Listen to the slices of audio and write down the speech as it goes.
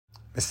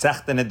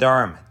Masechta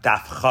Nedarim,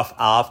 Daf Chaf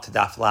Alf to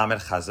Daf Lamed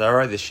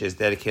Chazara. This is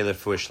dedicated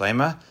for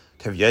Shlema,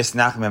 to Yos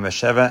Nachum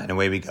Mesheva, and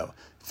away we go.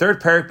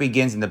 Third parak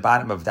begins in the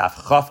bottom of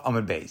Daf Chaf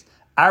Amud Beis.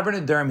 Arba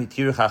Nedarim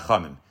Hitiru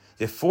Chachamim.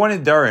 The four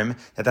Nedarim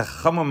that the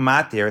Chachamim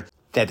matir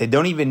that they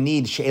don't even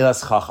need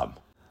She'elas Chacham.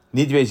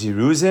 Nidre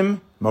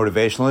Ziruzim,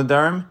 motivational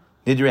Nedarim.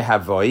 Nidre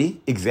Havoi,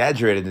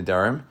 exaggerated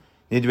Nedarim.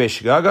 Nidre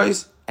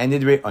Shgagois, and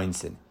Nidre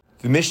Einstein.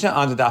 The Mishnah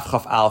on the Daf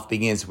Chaf Alf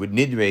begins with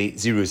Nidre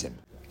Ziruzim.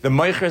 The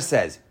Moicher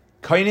says,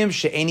 I'm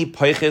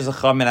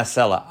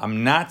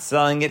not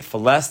selling it for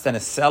less than a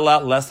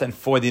sela, less than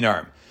 4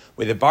 dinarim.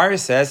 Where the buyer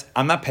says,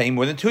 I'm not paying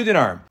more than 2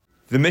 dinarim.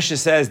 The Mishnah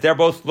says they're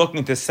both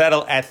looking to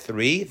settle at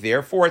 3,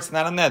 therefore it's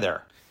not a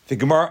neder. The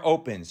Gemara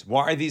opens,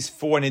 why are these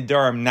 4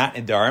 nidarim not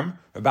nidarim?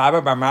 Rabbi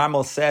Abba Bar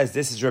Marmel says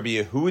this is Rabbi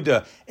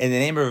Yehuda in the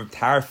name of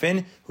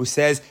Tarfin, who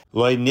says,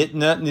 Loi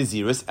nitna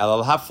nizirus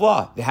elal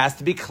hafla. There has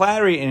to be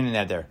clarity in a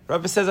neder.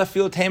 Rabbi says, I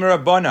feel tamer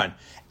rabbanon.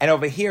 And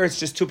over here, it's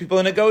just 2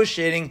 people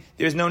negotiating.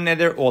 There's no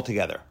neder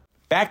altogether.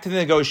 Back to the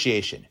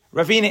negotiation.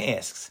 Ravina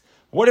asks,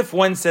 what if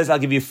one says, I'll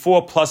give you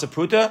 4 plus a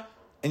pruta,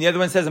 and the other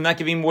one says, I'm not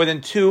giving more than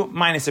 2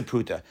 minus a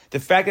pruta? The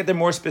fact that they're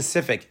more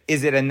specific,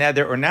 is it a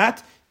neder or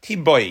not?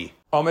 Tiboi.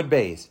 Amud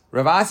Beis.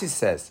 Rav Asi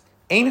says,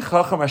 Ein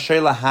chacham asher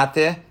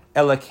lahate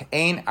ela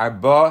ke'ein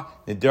arba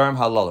nedarim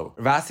halalu.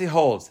 Rav Asi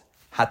holds,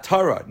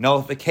 hatara,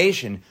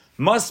 nullification,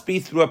 must be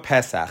through a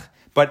Pesach,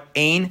 but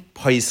ein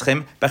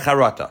poischim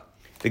becharata.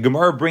 The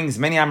Gemara brings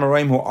many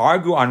Amoraim who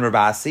argue on Rav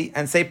Asi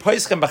and say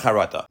poischim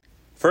becharata.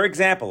 For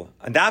example,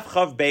 on Daf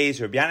Chav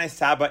Beis, Rabbi Yanai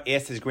Saba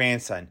asked his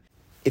grandson,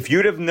 if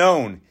you'd have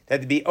known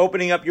that to be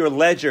opening up your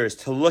ledgers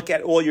to look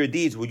at all your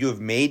deeds, would you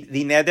have made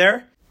the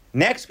neder?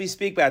 Next, we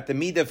speak about the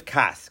Mid of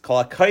Kas.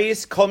 Kol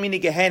HaKayis, Kol Mini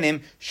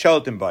Gehenim,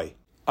 Sholtem Boy.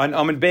 On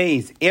Amud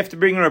Beis, after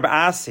bringing Rabbi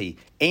Asi,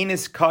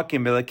 Einis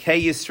Kakim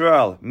Belakei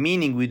Yisrael,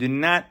 meaning we do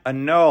not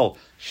annul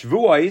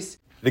Shvuos,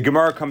 the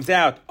Gemara comes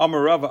out,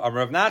 Amar Rav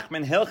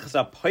Nachman,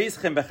 Hilchasa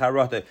Poischim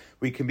Becharata.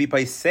 We can be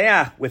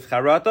Paiseach with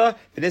Charata,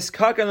 V'nis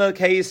Kakim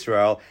Belakei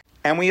Yisrael,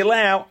 and we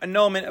allow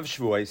annulment of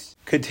Shvuos.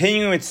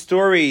 Continuing with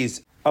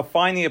stories of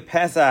finding a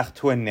Pesach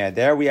to a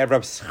Neder, we have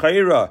Rav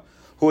Schaira,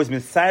 who was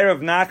Mitzair of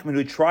Nachman,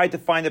 who tried to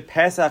find a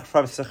Pesach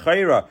from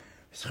Sechaira.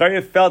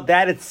 Sechaira felt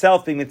that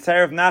itself, being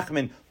Mitzair of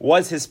Nachman,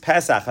 was his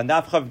Pesach. On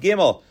Daf Chav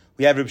Gimel,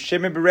 we have Reb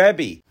Shimon bar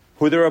Rebbe,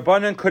 who the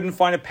Rabbanan couldn't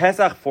find a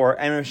Pesach for,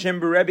 and Reb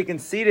Shimon bar Rebbe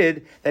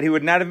conceded that he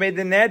would not have made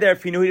the Neder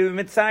if he knew he would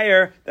be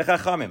Mitzair, the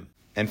Chachamim.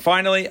 And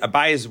finally,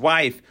 Abayi's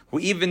wife, who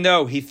even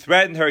though he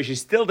threatened her, she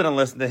still didn't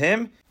listen to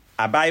him.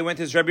 Abayi went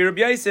to his Rabbi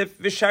Yosef,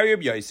 Vishari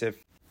Rabbi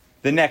Yosef.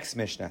 The next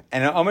Mishnah.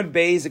 And in Amud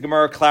Beis, the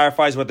Gemara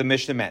clarifies what the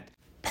Mishnah meant.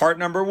 Part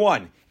number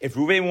 1, if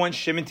Reuven wants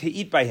Shimon to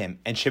eat by him,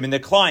 and Shimon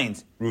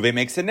declines, Reuven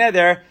makes a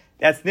neder,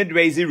 that's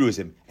Nidrei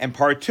Ziruzim. And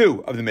part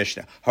 2 of the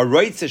Mishnah,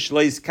 Haroitza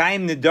shleis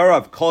kaim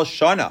nidarav kol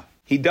shana.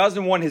 He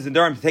doesn't want his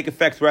nidarim to take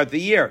effect throughout the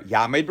year.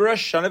 Yamed b'rosh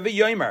shana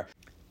v'yomer.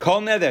 Kol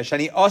neder,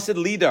 shani osid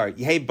lidar,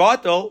 yehei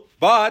batel,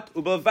 but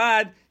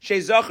ubelvad,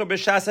 shezocher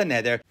b'shasa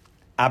neder.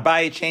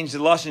 Abaye changed the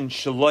lashon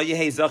shelo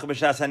yehei zocher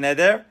b'shasa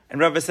neder,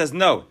 and Rava says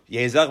no,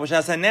 yehei zocher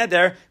b'shasa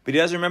neder, but he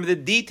doesn't remember the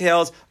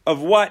details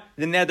of what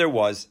the neder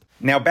was.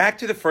 Now back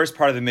to the first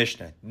part of the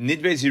Mishnah,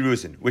 Nidrei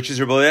Ziruzin, which is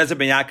Rabbi Eliezer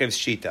ben Yaakov's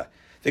Shita.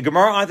 The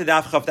Gemara on the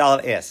Daf Chaf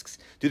Dalet asks,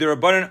 do the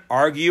Rabbanan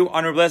argue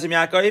on Rabbi Eliezer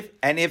ben Yaakov?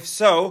 And if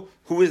so,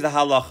 who is the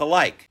halacha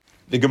like?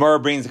 The Gemara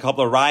brings a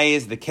couple of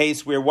rayas, the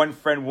case where one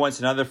friend wants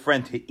another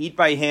friend to eat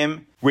by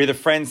him, where the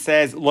friend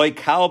says, Loi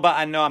kalba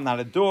ano, I'm not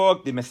a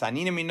dog, the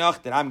mesanina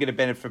minach, that I'm going to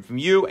benefit from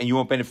you and you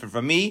won't benefit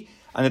from me.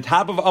 On the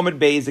top of Amud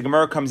Beis, the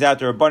Gemara comes out,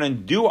 the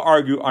Rabbanan do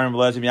argue on Rabbi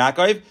Eliezer ben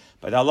Yaakov,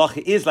 but the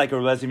halacha is like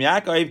Rabbi Eliezer ben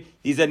Yaakov,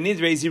 these are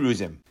Nidrei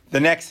Ziruzim.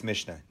 The next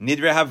Mishnah,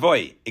 Nidrei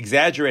Havoi,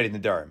 exaggerated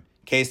Nidarim.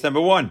 Case number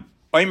 1,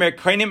 Oimer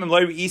Kainim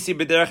Emloi Re'isi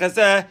B'derech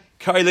Hazeh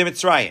Ka'ilei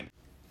Mitzrayim.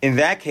 In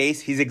that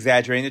case, he's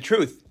exaggerating the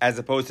truth, as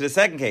opposed to the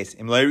second case,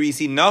 Emloi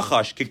Re'isi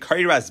Nachash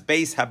K'Kairas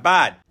Beis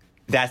Habad.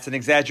 That's an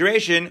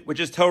exaggeration, which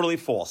is totally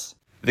false.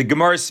 The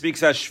Gemara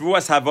speaks of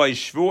Shvuas Havoi,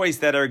 Shvuos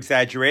that are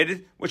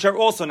exaggerated, which are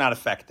also not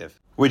effective.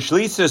 Which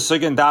leads to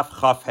Sugan Daf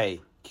Chaf Hei.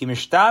 When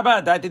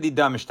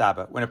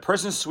a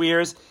person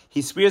swears,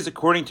 he swears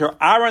according to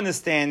our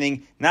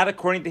understanding, not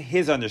according to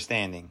his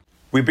understanding.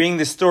 We bring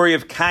the story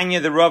of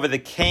Kanya the Rava, the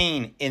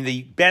cane, in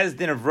the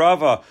Bezdin of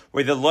Rava,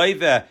 where the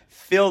Loiva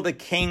filled a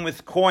cane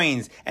with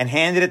coins and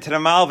handed it to the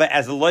Malva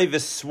as the Loiva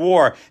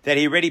swore that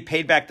he already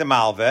paid back the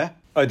Malva.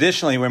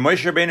 Additionally, when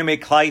Moshe Rabbeinu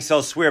made Klal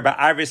Yisrael swear by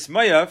Arvis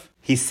Moav,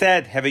 he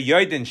said, Have a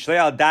yoidin shlei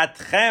al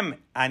datchem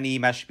ani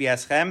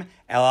mashpiaschem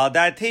el al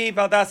dati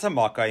val dasa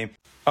makayim.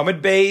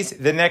 Amud Beis,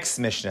 the next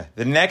Mishnah,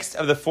 the next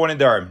of the 4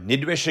 Nedarim,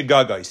 Nidrei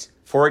Shagagos.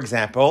 For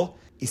example,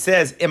 he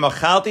says,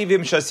 Imachalti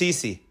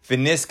v'imshasisi,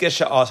 v'niske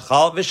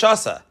sha'achal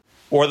v'shasa.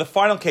 Or the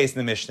final case in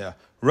the Mishnah,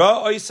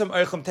 Ra oisam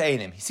oichem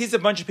te'enim. He sees a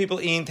bunch of people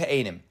eating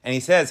te'enim, and he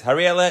says,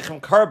 Hari alechem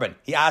karban.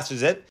 He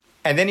answers it,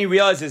 and then he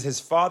realizes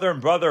his father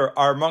and brother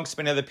are amongst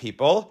many other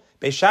people.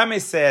 Beis Shammai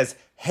says,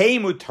 Hey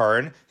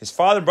mutarn, his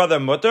father and brother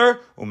mutar,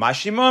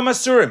 umashima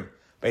masurim.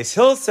 Beis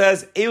Hill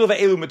says, Elu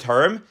ve'elu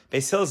mutarim.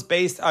 Beis Hill is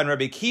based on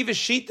Rabbi Kiva's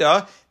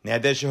Shita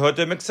Neder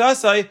shehuta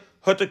miksasai,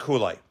 huta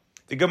kulai.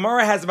 The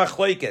Gemara has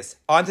machlokes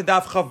on to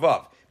Daf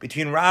Chavav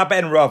between Rabba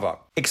and Rava,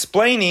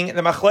 explaining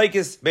the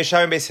machlokes Beis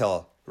Shammai and Beis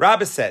Hillel.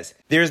 Rabba says,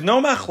 there is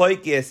no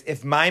machlokes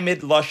if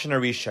Maimid Lashon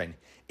Rishon.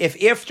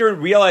 If after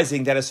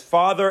realizing that his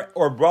father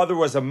or brother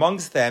was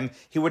amongst them,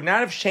 he would not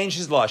have changed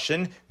his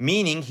Lashon,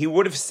 meaning he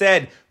would have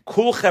said,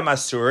 Kulchem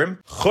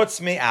Asurim,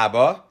 Chutz Me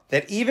Abba,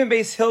 that even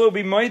Beis Hillel would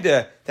be moide,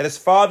 that his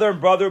father and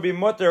brother would be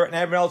mutter, and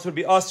everyone else would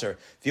be usher.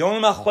 The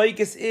only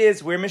machlokes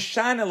is where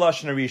Mishana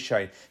Lashon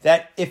Rishon,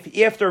 that if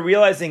after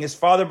realizing his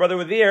father and brother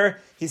were there,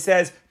 he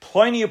says,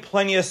 Pliny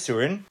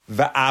Asurin,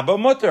 Va'abba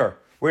mutter.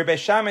 Where Beis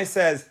Shammai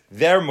says,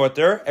 they're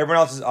mutter, everyone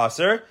else is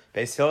usher,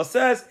 Beis Hillel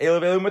says,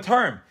 Elu Elu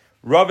Mutarim.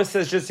 Rava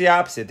says just the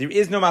opposite. There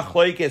is no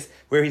machlokes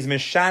where he's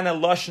Mishana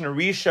Lashon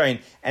Rishon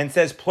and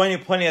says Pliny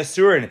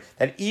Asurin,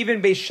 that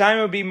even Beis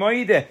Shammai would be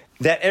moide,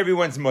 that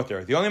everyone's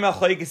mutter. The only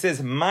machlokes is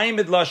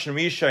Maimid Lashon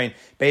Rishon.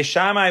 Beis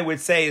Shammai would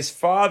say his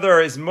father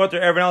is mutter,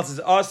 everyone else is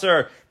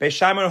usher. Beis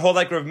Shammai would hold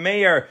like Rav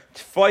Meir,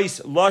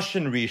 Tfais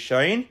Lashon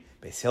Rishon.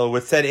 Beis Hillel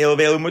would say Elu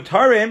Elu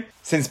Mutarim,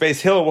 since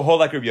Beis Hillel will hold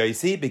like Rav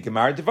Yosi,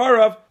 B'Gemar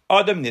Devarav,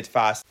 Adam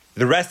Nitfas.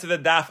 The rest of the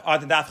daf, on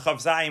the daf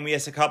Chav Zayin, we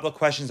ask a couple of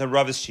questions on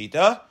Rava's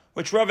Shita,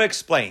 which Rava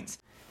explains.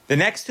 The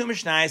next two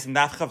Mishnayos in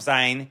Daf Chav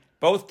Zayin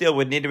both deal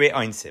with Nidrei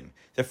Einsim.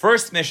 The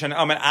first Mishnah,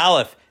 Amud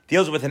Aleph,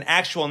 deals with an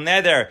actual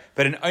neder,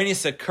 but an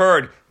Einis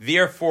occurred,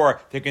 therefore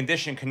the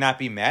condition cannot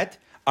be met.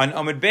 On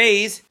Amud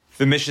Beis,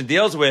 the Mishnah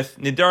deals with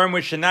Nidarim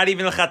which are not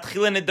even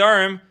L'chatchila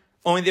Nidarim,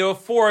 only they were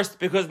forced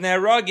because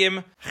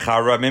Ne'aragim,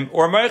 Charamim,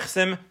 or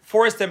Meichsim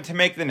forced them to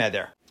make the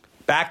neder.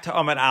 Back to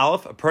Amud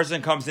Aleph, a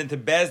person comes into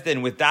Beis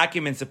Din with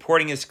documents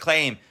supporting his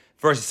claim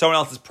versus someone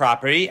else's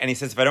property, and he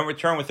says, if I don't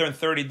return within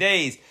 30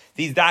 days,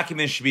 these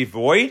documents should be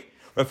void.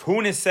 Rav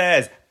Huna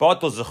says,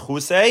 Batal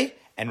Zechusei,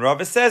 and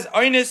Rava says,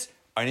 Einis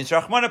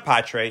Rachmana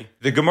Patre.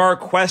 The Gemara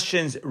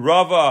questions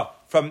Rava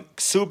from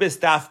Ksubis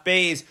Daf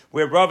Beis,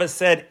 where Rava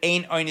said,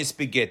 Ein Einis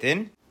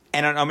Begitin.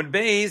 And on Amud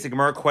Beis, the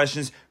Gemara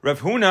questions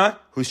Rav Huna,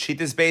 whose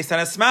sheet is based on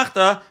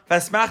Asmachta,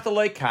 Vasmachta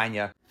Loi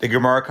Kanya. The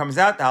Gemara comes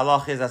out, the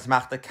halach is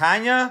Asmachta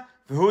Kanya,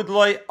 V'hud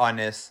Loi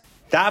Anis.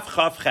 Daf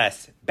Chav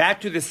Ches.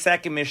 Back to the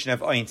second mission of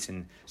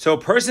Einsin. So a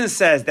person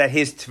says that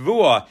his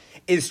tvua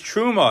is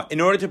truma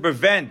in order to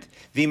prevent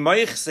the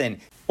moichsin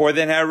or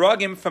the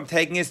ne'aragim from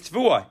taking his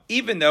tvua,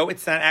 even though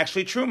it's not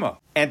actually truma.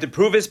 And to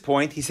prove his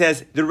point, he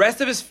says the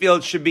rest of his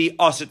field should be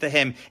usher to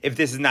him if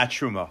this is not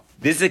truma.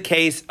 This is a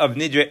case of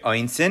nidre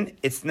Einsin.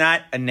 It's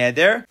not a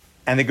neder.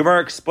 And the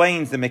Gemara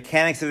explains the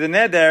mechanics of the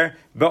neder,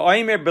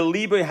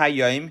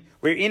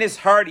 where in his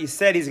heart he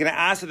said he's going to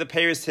ask for the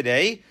payers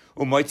today,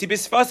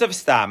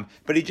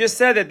 but he just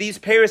said that these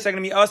payers are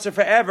going to be usher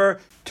forever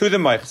to the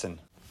moichsin.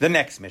 The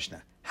next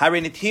Mishnah.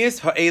 Harinitius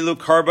ha'elu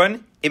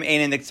karban im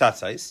einen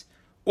niksatzais,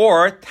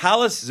 or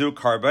talis zu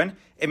karban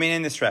im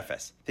einen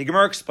nisrefes. The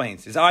Gemara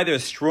explains, there's either a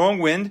strong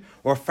wind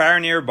or fire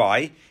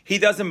nearby. He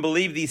doesn't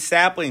believe these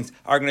saplings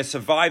are going to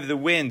survive the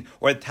wind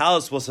or the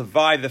talis will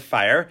survive the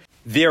fire.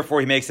 Therefore,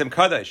 he makes them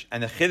kaddish.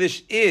 And the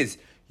chiddush is,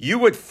 you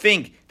would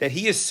think that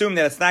he assumed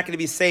that it's not going to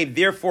be saved,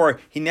 therefore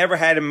he never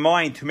had in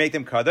mind to make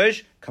them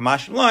kaddish.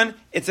 Kamash Mlan,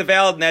 it's a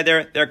valid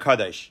neder, they're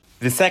kaddish.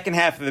 The second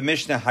half of the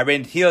Mishnah,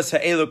 Harin Tios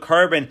Ha'elu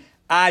Karban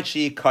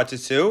Achi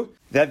Katasu,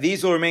 that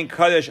these will remain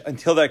kaddish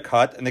until they're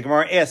cut. And the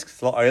Gemara asks,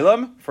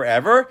 La'olam,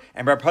 forever?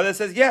 And Bar Pada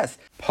says yes.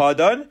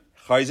 Padan,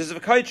 Chayzes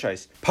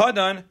V'Kaichais.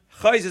 Padan,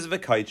 Chayzes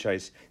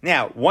V'Kaichais.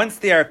 Now, once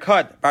they are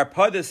cut, Bar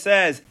Pada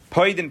says,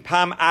 Poidin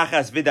Pam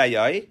Achas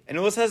Vidayai, and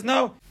Ula says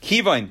no.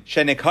 Kivain,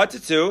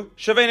 Shenekatatsu,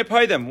 Shavena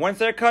Poidim. Once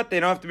they're cut, they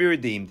don't have to be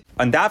redeemed.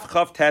 On Daf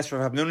Chav Tes,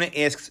 Rav Hamnuna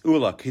asks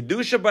Ula,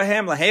 Kedusha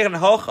Bahem Laheiran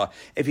Halcha.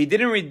 If he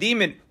didn't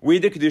redeem it, where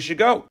did Kedusha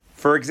go?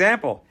 For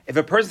example, if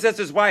a person says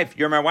to his wife,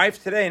 you're my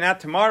wife today, not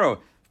tomorrow,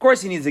 of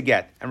course he needs a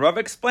get. And Rav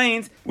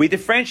explains, we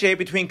differentiate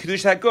between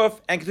Kedusha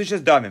Haguf and Kedusha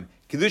Damim.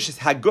 Kedusha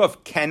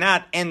Haguf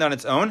cannot end on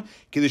its own.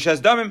 Kedusha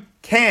Damim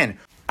can.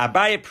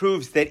 Abaye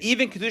proves that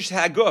even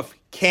Kedusha Haguf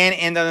can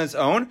end on its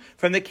own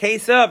from the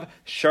case of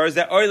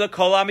Sharza Oila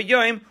Kol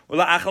Amiyoim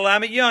Ula Achal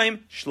Amiyoim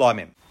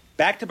Shlamim.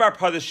 Back to Bar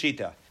Pada's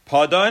Shita.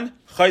 Padan,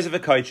 Chayz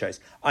V'Kaichais.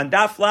 On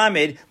Daf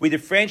Lamed, we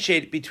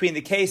differentiate between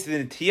the case of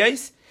the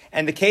Netiyos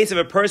and the case of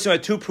a person who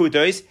had two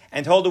prudos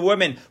and told a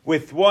woman,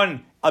 with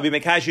one I'll be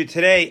mekadosh you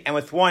today, and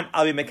with one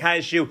I'll be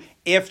mekadosh you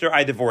after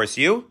I divorce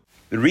you.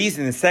 The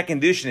reason the second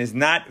condition is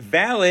not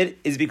valid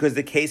is because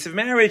the case of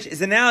marriage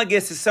is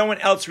analogous to someone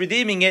else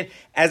redeeming it,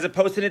 as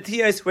opposed to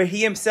Netiyos, where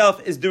he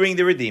himself is doing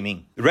the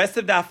redeeming. The rest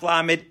of Daf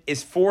Lamed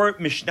is 4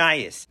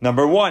 Mishnayos.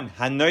 Number 1,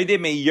 Hanoide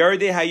me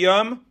Yerde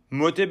Hayom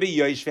Muter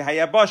B'Yosh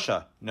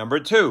V'Hayabasha. Number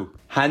 2,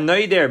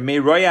 Hanoider me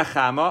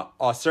Royachama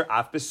Aser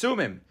Af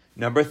Besumim.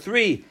 Number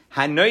 3,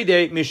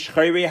 Hanoide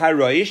Mishchayre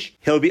Haroish,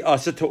 he'll be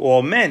Aser to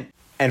all men.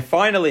 And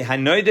finally,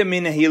 Hanoide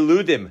Min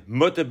Hiludim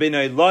Muter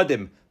B'Noy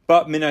Ladim,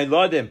 but Minoy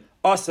Ladim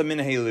Asa min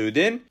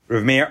Hiludin.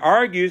 Rav Meir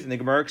argues, and the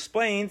Gemara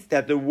explains,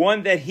 that the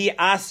one that he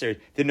asered,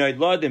 the Noid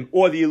Ladim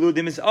or the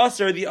Iludim is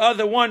aser, the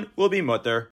other one will be mutter.